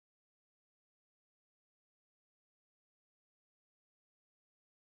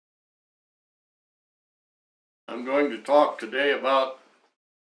I'm going to talk today about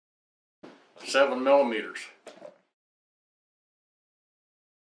 7mm.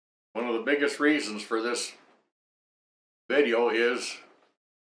 One of the biggest reasons for this video is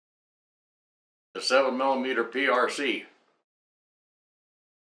the 7mm PRC.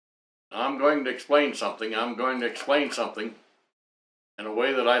 I'm going to explain something. I'm going to explain something in a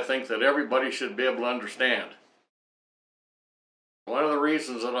way that I think that everybody should be able to understand. One of the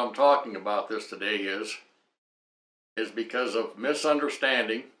reasons that I'm talking about this today is because of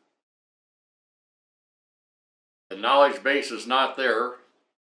misunderstanding. The knowledge base is not there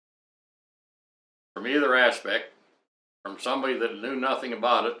from either aspect, from somebody that knew nothing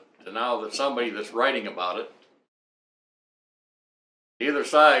about it to now that somebody that's writing about it. Either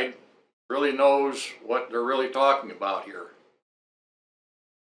side really knows what they're really talking about here.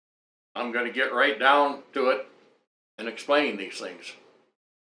 I'm going to get right down to it and explain these things.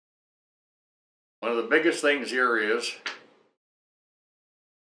 One of the biggest things here is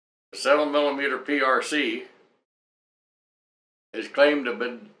the 7mm PRC is claimed to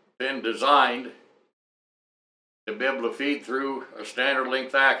have been designed to be able to feed through a standard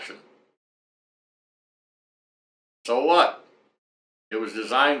length action. So what? It was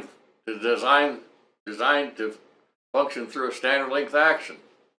designed to function through a standard length action.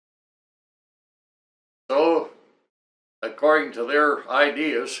 So, according to their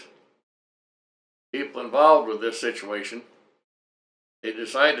ideas, people involved with this situation, they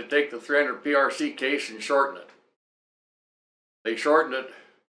decided to take the 300 PRC case and shorten it. They shortened it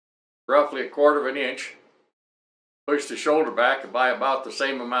roughly 1/4 of an inch, pushed the shoulder back by about the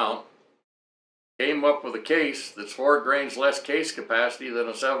same amount, came up with a case that's 4 grains less case capacity than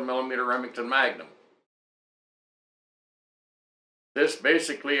a 7mm Remington Magnum. This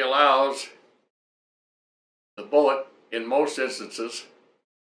basically allows the bullet, in most instances,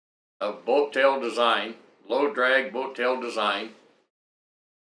 of boat tail design, low drag boat tail design,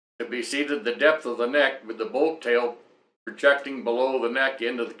 to be seated the depth of the neck with the boat tail projecting below the neck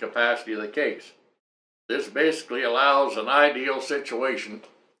into the capacity of the case. This basically allows an ideal situation,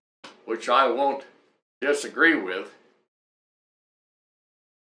 which I won't disagree with.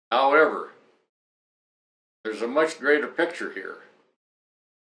 However, there's a much greater picture here.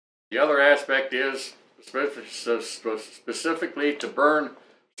 The other aspect is specifically to burn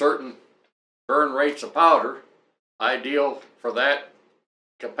certain burn rates of powder, ideal for that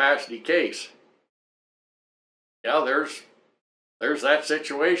capacity case. Yeah, there's that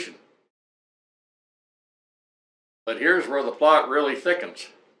situation. But here's where the plot really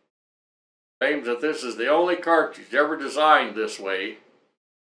thickens. Claims that this is the only cartridge ever designed this way,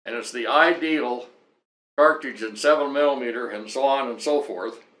 and it's the ideal cartridge in 7mm and so on and so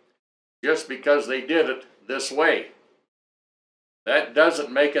forth, just because they did it this way. That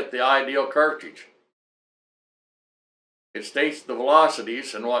doesn't make it the ideal cartridge. It states the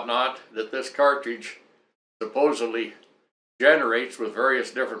velocities and whatnot that this cartridge supposedly generates with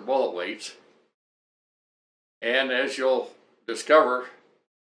various different bullet weights. And as you'll discover,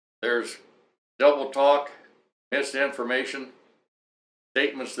 there's double talk, misinformation,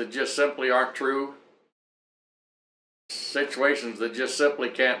 statements that just simply aren't true, situations that just simply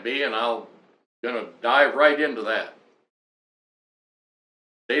can't be, and I'm going to dive right into that.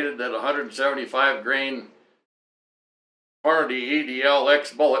 Stated that 175 grain Hornady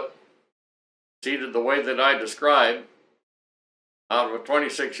EDL-X bullet, seated the way that I described, out of a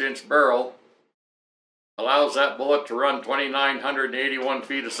 26-inch barrel, allows that bullet to run 2,981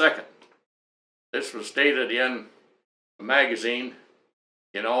 feet a second. This was stated in a magazine,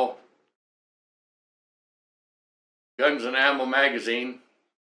 Guns and Ammo magazine,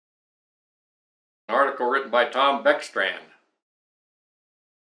 an article written by Tom Beckstrand.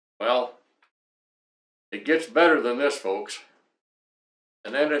 Well, it gets better than this, folks.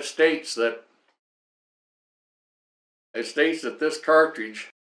 And then it states that this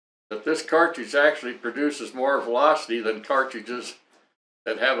cartridge actually produces more velocity than cartridges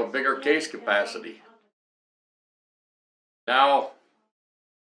that have a bigger case capacity. Now,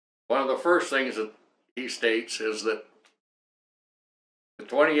 one of the first things that he states is that the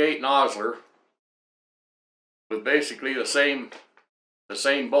 28 nozzler, with basically the same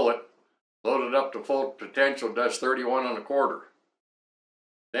bullet loaded up to full potential, does 31 1/4.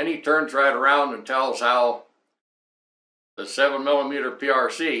 Then he turns right around and tells how the 7mm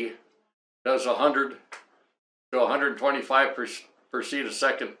PRC does 100 to 125 per seat a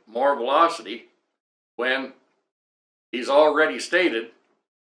second more velocity, when he's already stated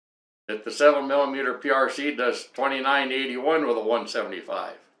that the 7mm PRC does 2981 with a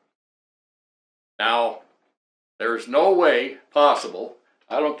 175. Now, there's no way possible,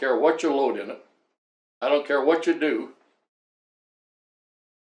 I don't care what you load in it, I don't care what you do,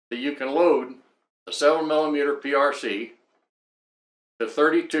 that you can load a 7mm PRC to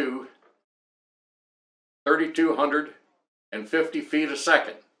 3,250 feet a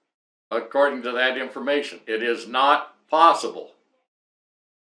second, according to that information. It is not possible.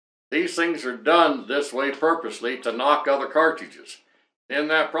 These things are done this way purposely to knock other cartridges. In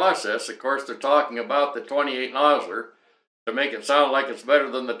that process, of course, they're talking about the 28 nozzler to make it sound like it's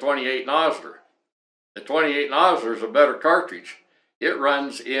better than the 28 nozzler. The 28 nozzler is a better cartridge. It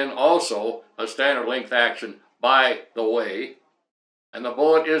runs in also a standard length action, by the way, and the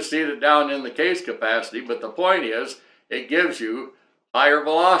bullet is seated down in the case capacity, but the point is, it gives you higher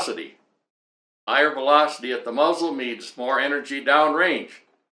velocity. Higher velocity at the muzzle means more energy downrange.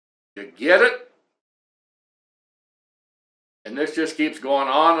 You get it? And this just keeps going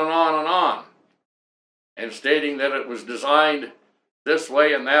on and on and on, and stating that it was designed this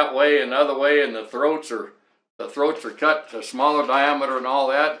way and that way and other way, and the throats are cut to smaller diameter and all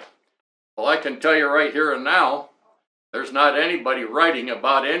that. Well, I can tell you right here and now, there's not anybody writing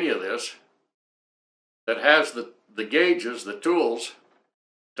about any of this that has the gauges, the tools,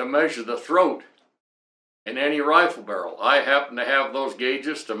 to measure the throat in any rifle barrel. I happen to have those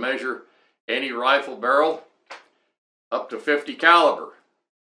gauges to measure any rifle barrel up to 50 caliber.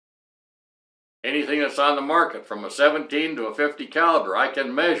 Anything that's on the market from a 17 to a 50 caliber, I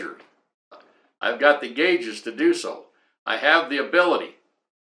can measure. I've got the gauges to do so. I have the ability.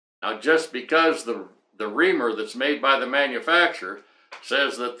 Now, just because the reamer that's made by the manufacturer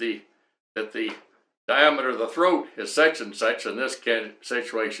says that the diameter of the throat is such and such, in this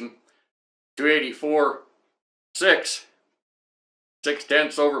situation, 284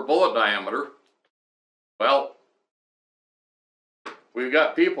 6/10 over bullet diameter. Well, we've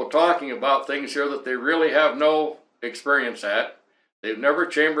got people talking about things here that they really have no experience at. They've never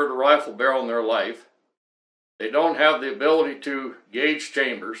chambered a rifle barrel in their life. They don't have the ability to gauge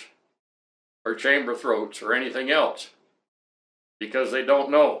chambers or chamber throats or anything else because they don't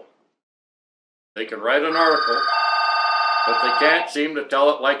know. They can write an article, but they can't seem to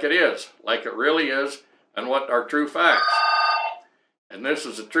tell it like it is, like it really is, and what are true facts. And this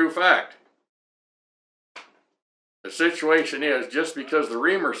is a true fact. The situation is, just because the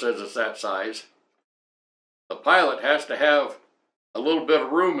reamer says it's that size, the pilot has to have a little bit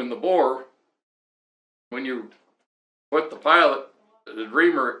of room in the bore. When you put the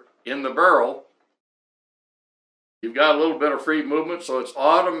reamer in the barrel, you've got a little bit of free movement, so it's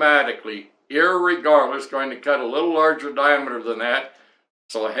automatically, irregardless, going to cut a little larger diameter than that.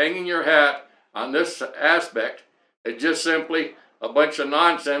 So hanging your hat on this aspect is just simply a bunch of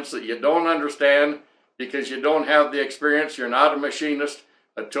nonsense that you don't understand because you don't have the experience. You're not a machinist,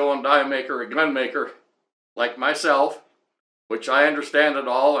 a tool and die maker, a gun maker like myself, which I understand it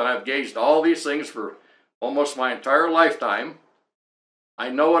all, and I've gauged all these things for almost my entire lifetime. I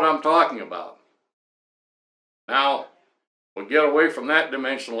know what I'm talking about. Now, we'll get away from that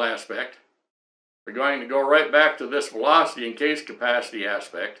dimensional aspect. We're going to go right back to this velocity and case capacity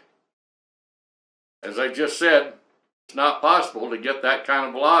aspect. As I just said, it's not possible to get that kind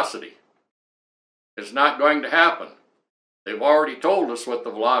of velocity. It's not going to happen. They've already told us what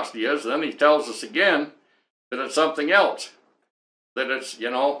the velocity is, then he tells us again that it's something else. That it's,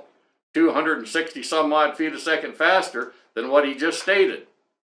 260 some odd feet a second faster than what he just stated.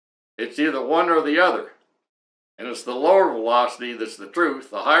 It's either one or the other. And it's the lower velocity that's the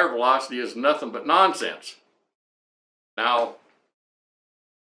truth. The higher velocity is nothing but nonsense. Now,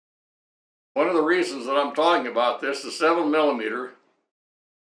 one of the reasons that I'm talking about this is 7mm.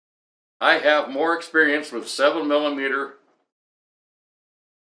 I have more experience with 7mm,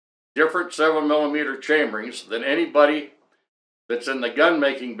 different 7mm chamberings than anybody that's in the gun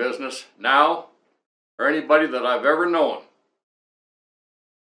making business now, or anybody that I've ever known.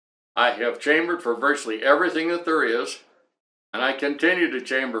 I have chambered for virtually everything that there is, and I continue to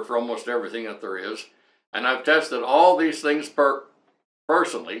chamber for almost everything that there is, and I've tested all these things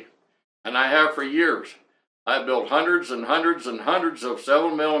personally, and I have for years. I've built hundreds and hundreds and hundreds of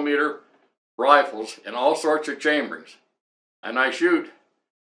 7mm rifles in all sorts of chamberings, and I shoot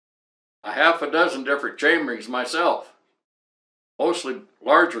a half a dozen different chamberings myself. Mostly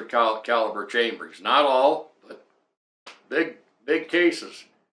larger caliber chamberings, not all, but big cases.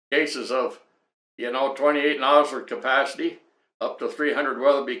 Cases of, 28 nozzler capacity up to 300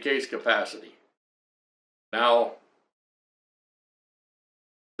 Weatherby case capacity. Now,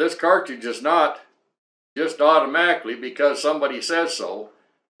 this cartridge is not just automatically because somebody says so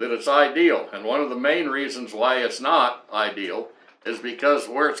that it's ideal. And one of the main reasons why it's not ideal is because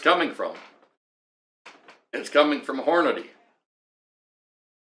where it's coming from. It's coming from Hornady.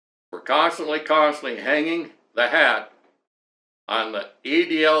 we're constantly hanging the hat on the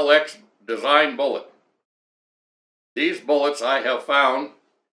EDLX design bullet. These bullets I have found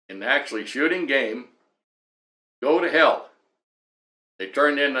in actually shooting game go to hell. They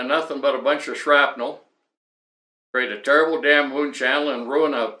turn into nothing but a bunch of shrapnel, create a terrible damn wound channel, and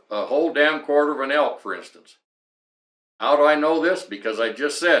ruin a whole damn quarter of an elk, for instance. How do I know this? Because I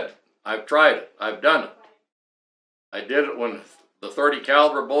just said, I've tried it, I've done it. I did it when the 30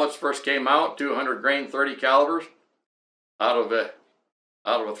 caliber bullets first came out, 200 grain 30 calibers, out of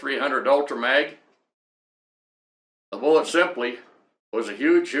a 300 Ultra Mag. The bullet simply was a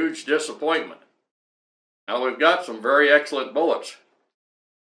huge disappointment. Now we've got some very excellent bullets.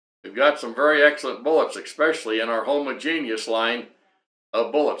 We've got some very excellent bullets, especially in our homogeneous line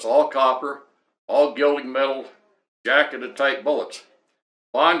of bullets. All copper, all gilding metal, jacketed type bullets.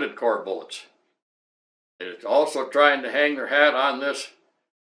 Bonded core bullets. It's also trying to hang their hat on this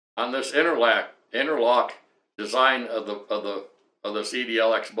interlock design of this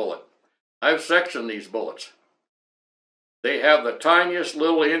EDLX bullet. I've sectioned these bullets. They have the tiniest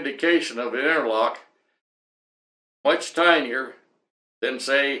little indication of an interlock, much tinier than,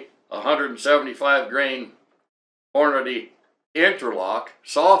 say, 175 grain Hornady interlock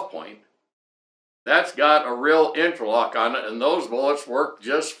soft point. That's got a real interlock on it, and those bullets work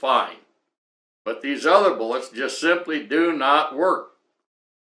just fine. But these other bullets just simply do not work.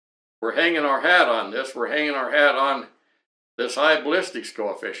 We're hanging our hat on this. We're hanging our hat on this high ballistics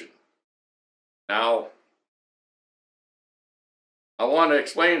coefficient. Now, I want to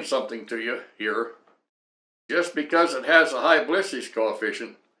explain something to you here. Just because it has a high ballistics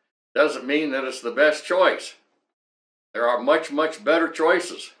coefficient doesn't mean that it's the best choice. There are much better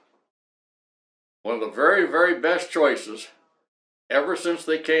choices. One of the very best choices, ever since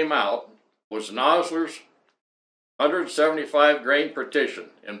they came out, was Nosler's 175 grain partition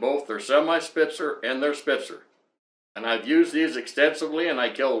in both their semi-Spitzer and their Spitzer. And I've used these extensively, and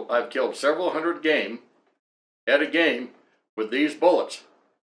I've killed several hundred head of game with these bullets.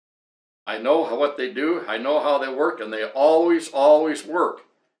 I know what they do, I know how they work, and they always work.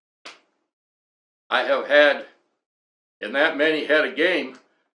 I have had, in that many head of game,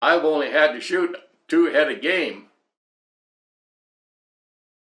 I've only had to shoot 2 head of game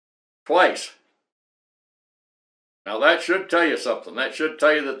twice. Now that should tell you something. That should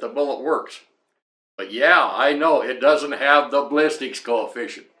tell you that the bullet works. But yeah, I know it doesn't have the ballistics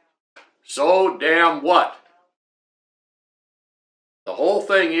coefficient. So damn what? The whole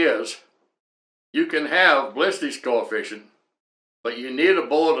thing is, you can have ballistics coefficient, but you need a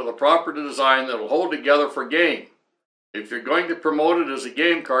bullet of the proper design that'll hold together for game. If you're going to promote it as a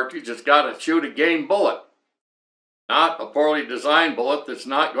game cartridge, it's got to shoot a game bullet. Not a poorly designed bullet that's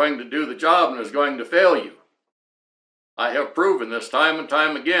not going to do the job and is going to fail you. I have proven this time and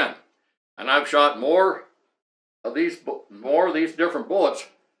time again. And I've shot more of these different bullets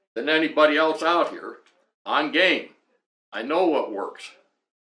than anybody else out here on game. I know what works.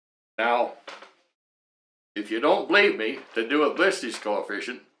 Now, if you don't believe me to do a ballistics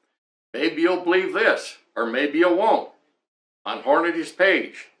coefficient, maybe you'll believe this, or maybe you won't. On Hornady's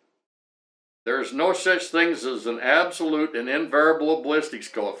page, there is no such thing as an absolute and invariable ballistics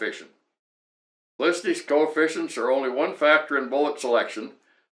coefficient. Ballistics coefficients are only one factor in bullet selection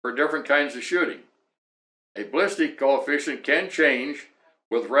for different kinds of shooting. A ballistic coefficient can change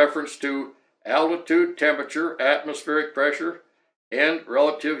with reference to altitude, temperature, atmospheric pressure, and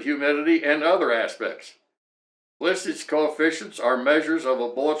relative humidity and other aspects. Ballistics coefficients are measures of a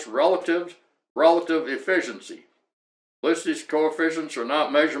bullet's relative efficiency. Ballistics coefficients are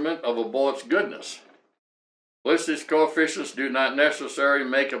not measurement of a bullet's goodness. Ballistics coefficients do not necessarily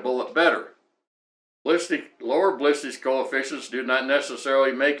make a bullet better. Lower ballistics coefficients do not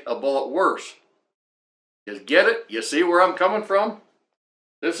necessarily make a bullet worse. You get it? You see where I'm coming from?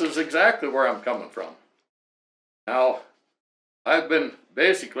 This is exactly where I'm coming from. Now, I've been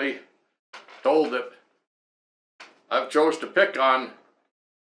basically told that I've chose to pick on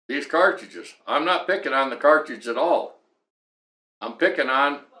these cartridges. I'm not picking on the cartridge at all. I'm picking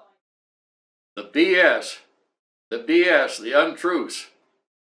on the BS, the untruths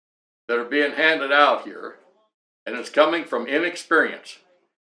that are being handed out here, and it's coming from inexperience,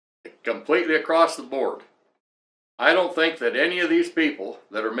 completely across the board. I don't think that any of these people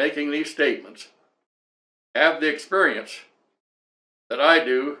that are making these statements have the experience that I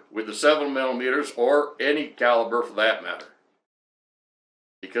do with the 7mm or any caliber for that matter.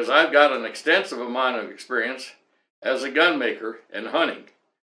 Because I've got an extensive amount of experience as a gun maker and hunting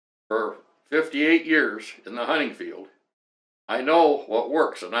for 58 years in the hunting field. I know what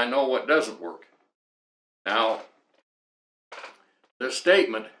works and I know what doesn't work. Now, this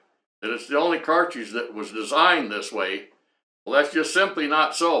statement that it's the only cartridge that was designed this way. Well, that's just simply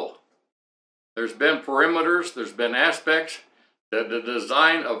not so. There's been perimeters, there's been aspects to the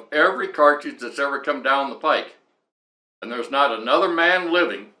design of every cartridge that's ever come down the pike. And there's not another man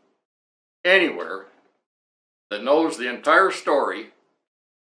living anywhere that knows the entire story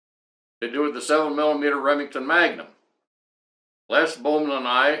to do with the 7mm Remington Magnum. Les Bowman and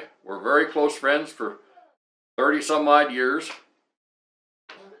I were very close friends for 30 some odd years.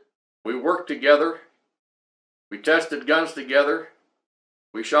 We worked together, we tested guns together,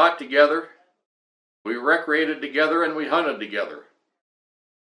 we shot together, we recreated together, and we hunted together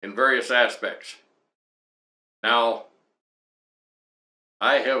in various aspects. Now,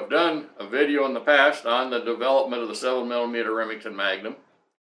 I have done a video in the past on the development of the 7mm Remington Magnum.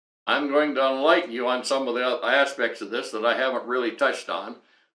 I'm going to enlighten you on some of the aspects of this that I haven't really touched on,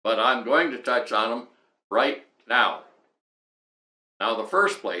 but I'm going to touch on them right now. Now, the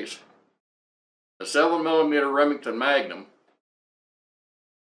first place, the 7mm Remington Magnum,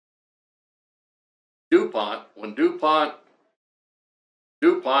 DuPont, when DuPont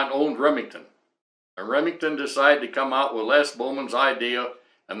owned Remington, and Remington decided to come out with Les Bowman's idea,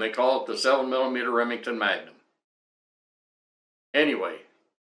 and they call it the 7mm Remington Magnum. Anyway,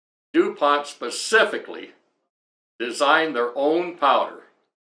 DuPont specifically designed their own powder,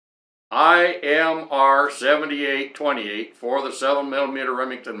 IMR 7828, for the 7mm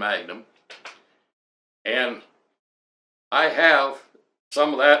Remington Magnum, and I have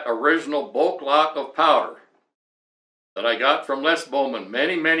some of that original bulk lot of powder that I got from Les Bowman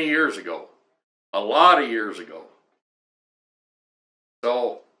many, many years ago. A lot of years ago.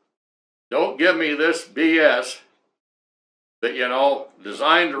 So, don't give me this BS that, you know,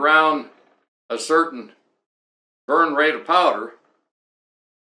 designed around a certain burn rate of powder.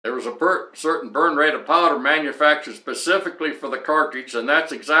 There was a certain burn rate of powder manufactured specifically for the cartridge, and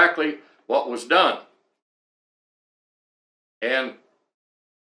that's exactly what was done. And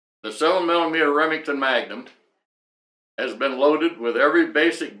the 7mm Remington Magnum has been loaded with every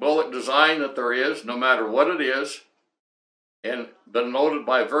basic bullet design that there is, no matter what it is, and been loaded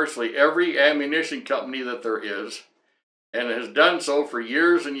by virtually every ammunition company that there is, and has done so for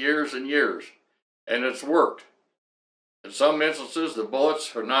years and years and years, and it's worked. In some instances, the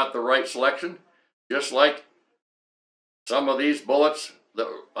bullets are not the right selection, just like some of these bullets that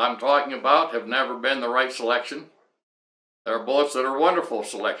I'm talking about have never been the right selection. There are bullets that are wonderful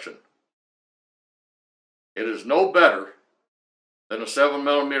selection. It is no better than a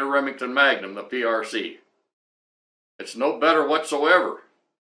 7mm Remington Magnum, the PRC. It's no better whatsoever.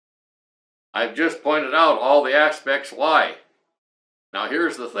 I've just pointed out all the aspects why. Now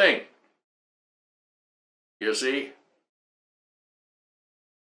here's the thing. You see,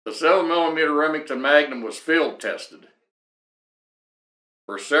 the 7mm Remington Magnum was field tested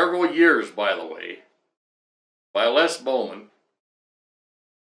for several years, by the way, by Les Bowman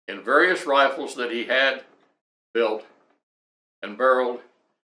in various rifles that he had built and barreled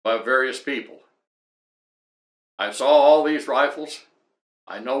by various people. I saw all these rifles.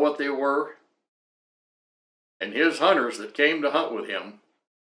 I know what they were. And his hunters that came to hunt with him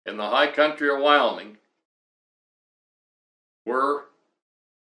in the high country of Wyoming were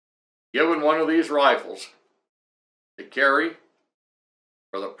given one of these rifles to carry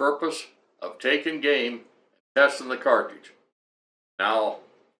for the purpose of taking game and testing the cartridge. Now,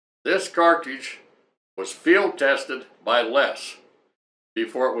 this cartridge was field tested by Les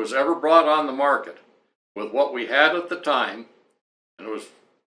before it was ever brought on the market with what we had at the time, and it was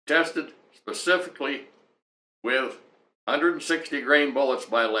tested specifically with 160 grain bullets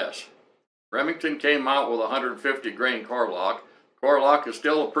by Les. Remington came out with 150 grain Corlock. Corlock is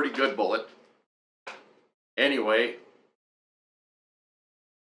still a pretty good bullet. Anyway,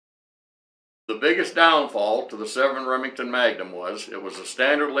 the biggest downfall to the 7 Remington Magnum was it was a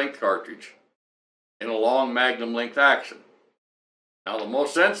standard length cartridge in a long magnum length action. Now the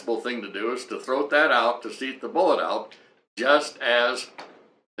most sensible thing to do is to throat that out, to seat the bullet out, just as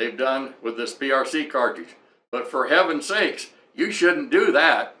they've done with this PRC cartridge. But for heaven's sakes, you shouldn't do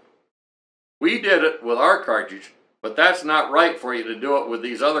that. We did it with our cartridge, but that's not right for you to do it with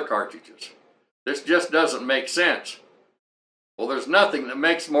these other cartridges. This just doesn't make sense. Well, there's nothing that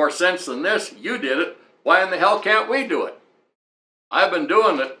makes more sense than this. You did it. Why in the hell can't we do it? I've been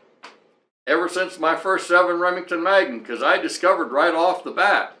doing it ever since my first 7 Remington Magnum, because I discovered right off the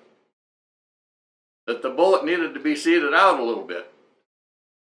bat that the bullet needed to be seated out a little bit.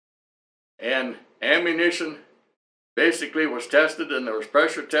 And ammunition basically was tested, and there was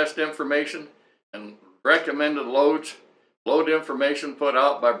pressure test information and recommended load information put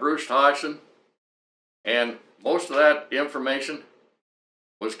out by Bruce Hodgson, and most of that information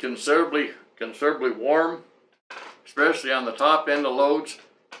was considerably warm, especially on the top end of loads,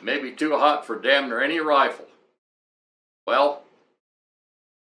 maybe too hot for damn near any rifle. Well,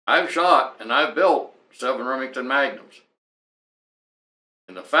 I've shot and I've built 7 Remington Magnums.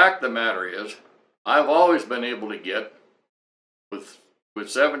 And the fact of the matter is, I've always been able to get, with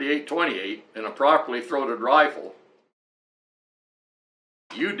 78-28 in a properly throated rifle.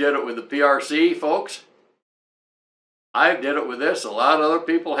 You did it with the PRC, folks. I did it with this. A lot of other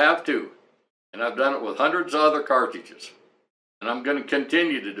people have too. And I've done it with hundreds of other cartridges. And I'm going to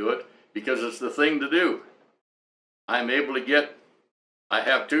continue to do it because it's the thing to do. I'm able to get, I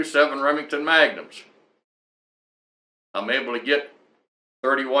have 2 7 Remington Magnums. I'm able to get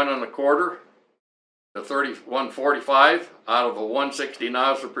 31 1/4 to 31.45 out of a 160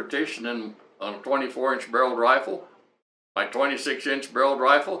 nozzle partition on a 24-inch barreled rifle. My 26-inch barreled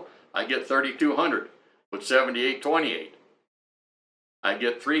rifle, I get 3200 with 78-28. I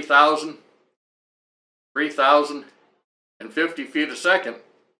get 3,050 feet a second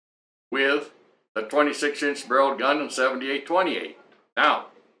with the 26-inch barreled gun and 78-28. Now,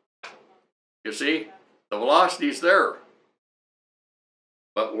 you see, the velocity's there.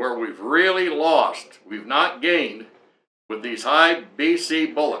 But where we've really lost, we've not gained with these high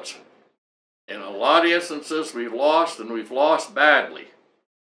BC bullets. In a lot of instances, we've lost, and we've lost badly.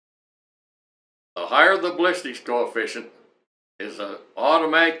 The higher the ballistic coefficient is an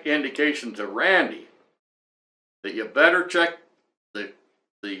automatic indication to Randy that you better check the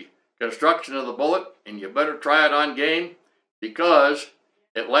construction of the bullet, and you better try it on game, because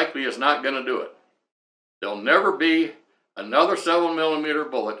it likely is not going to do it. There'll never be another 7mm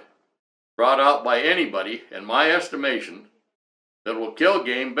bullet brought out by anybody, in my estimation, that will kill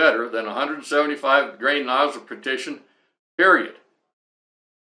game better than 175 grain nozzle partition, period.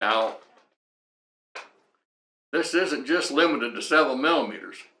 Now, this isn't just limited to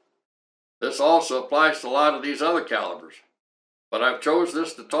 7mm. This also applies to a lot of these other calibers. But I've chose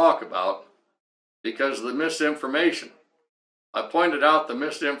this to talk about because of the misinformation. I pointed out the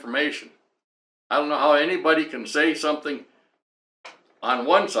misinformation. I don't know how anybody can say something on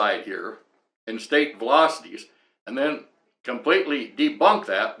one side here and state velocities and then completely debunk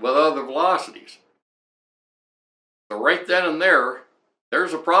that with other velocities. So right then and there,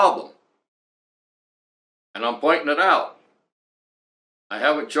 there's a problem. And I'm pointing it out. I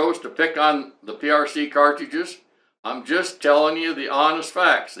haven't chose to pick on the PRC cartridges. I'm just telling you the honest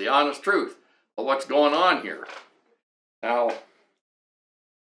facts, the honest truth of what's going on here. Now,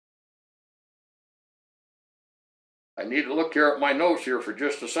 I need to look here at my notes here for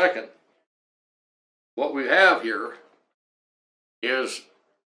just a second. What we have here is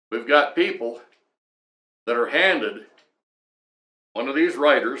we've got people that are handed one of these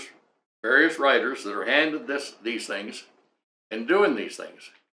writers, various writers that are handed these things and doing these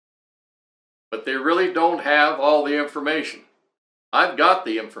things. But they really don't have all the information. I've got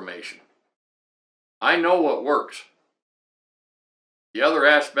the information. I know what works. The other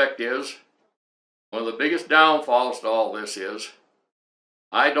aspect is, one of the biggest downfalls to all this is,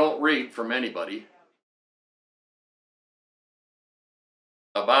 I don't read from anybody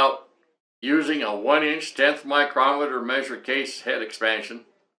about using a 1-inch 10th micrometer measure case head expansion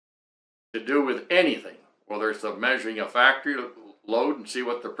to do with anything, whether it's measuring a factory load and see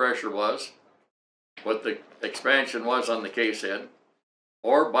what the pressure was, what the expansion was on the case head,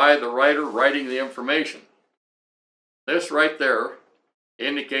 or by the writer writing the information. This right there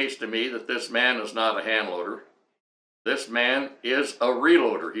indicates to me that this man is not a hand loader. This man is a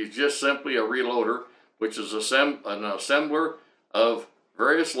reloader. He's just simply a reloader, which is an assembler of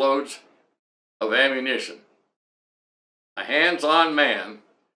various loads of ammunition. A hands-on man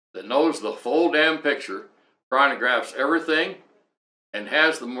that knows the full damn picture, chronographs everything, and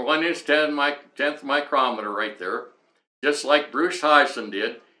has the 1-inch 10th micrometer right there, just like Bruce Hyson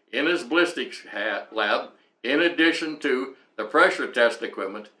did in his ballistics lab, in addition to the pressure test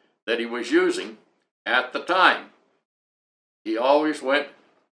equipment that he was using at the time. He always went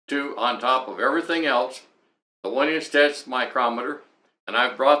to, on top of everything else, the 1-inch 10th micrometer, and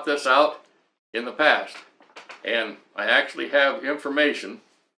I've brought this out in the past. And I actually have information.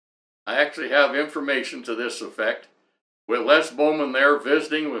 To this effect, with Les Bowman there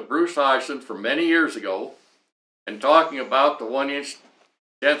visiting with Bruce Hyson for many years ago, and talking about the 1-inch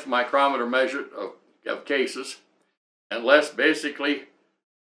 10th micrometer measure of cases. And Les basically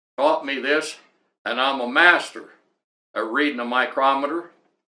taught me this, and I'm a master at reading a micrometer.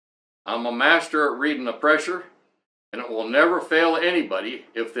 I'm a master at reading the pressure, and it will never fail anybody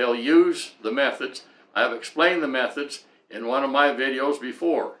if they'll use the methods. I have explained the methods in one of my videos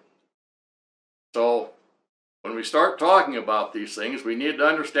before. So when we start talking about these things, we need to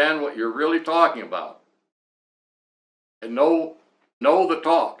understand what you're really talking about. And know the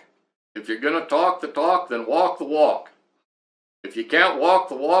talk. If you're going to talk the talk, then walk the walk. If you can't walk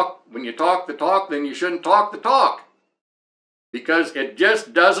the walk when you talk the talk, then you shouldn't talk the talk. Because it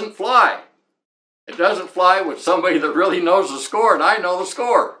just doesn't fly. It doesn't fly with somebody that really knows the score, and I know the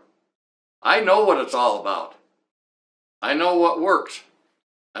score. I know what it's all about. I know what works.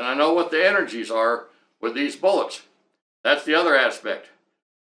 And I know what the energies are with these bullets. That's the other aspect.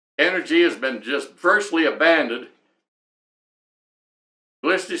 Energy has been just virtually abandoned.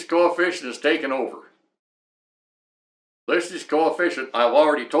 Ballistic coefficient has taken over. Ballistic coefficient, I've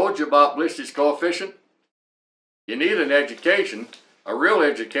already told you about ballistic coefficient. You need an education, a real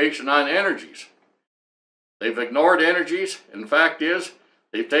education on energies. They've ignored energies, and the fact is,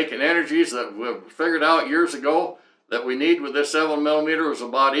 they've taken energies that we figured out years ago that we need with this 7mm was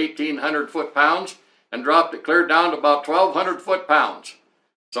about 1,800 foot-pounds, and dropped it clear down to about 1,200 foot-pounds.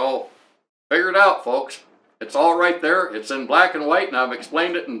 So, figure it out, folks. It's all right there. It's in black and white, and I've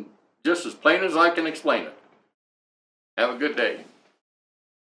explained it in just as plain as I can explain it. Have a good day.